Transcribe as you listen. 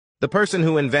The person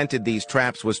who invented these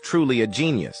traps was truly a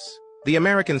genius. The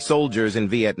American soldiers in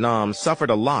Vietnam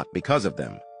suffered a lot because of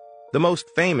them. The most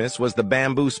famous was the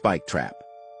bamboo spike trap.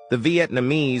 The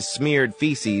Vietnamese smeared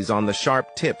feces on the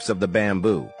sharp tips of the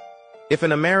bamboo. If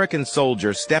an American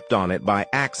soldier stepped on it by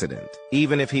accident,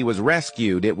 even if he was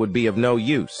rescued, it would be of no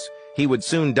use. He would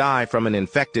soon die from an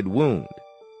infected wound.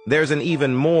 There's an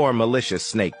even more malicious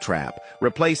snake trap,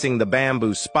 replacing the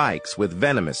bamboo spikes with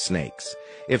venomous snakes.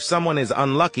 If someone is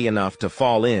unlucky enough to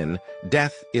fall in,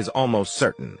 death is almost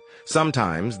certain.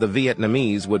 Sometimes the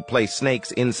Vietnamese would place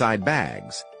snakes inside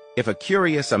bags. If a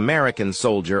curious American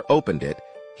soldier opened it,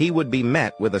 he would be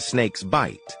met with a snake's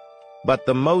bite. But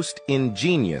the most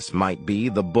ingenious might be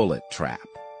the bullet trap.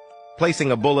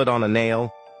 Placing a bullet on a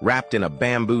nail, wrapped in a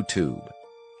bamboo tube.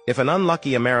 If an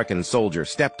unlucky American soldier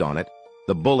stepped on it,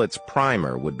 the bullet's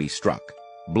primer would be struck,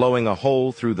 blowing a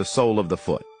hole through the sole of the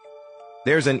foot.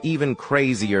 There's an even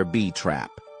crazier bee trap.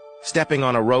 Stepping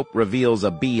on a rope reveals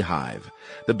a beehive.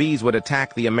 The bees would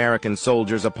attack the American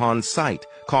soldiers upon sight,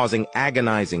 causing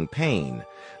agonizing pain.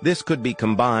 This could be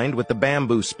combined with the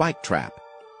bamboo spike trap.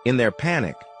 In their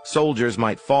panic, soldiers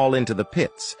might fall into the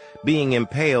pits, being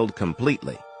impaled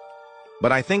completely.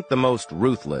 But I think the most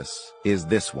ruthless is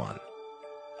this one.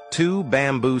 2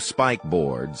 bamboo spike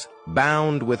boards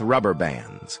bound with rubber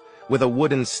bands, with a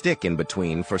wooden stick in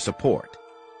between for support.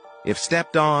 If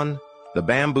stepped on, the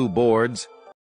bamboo boards,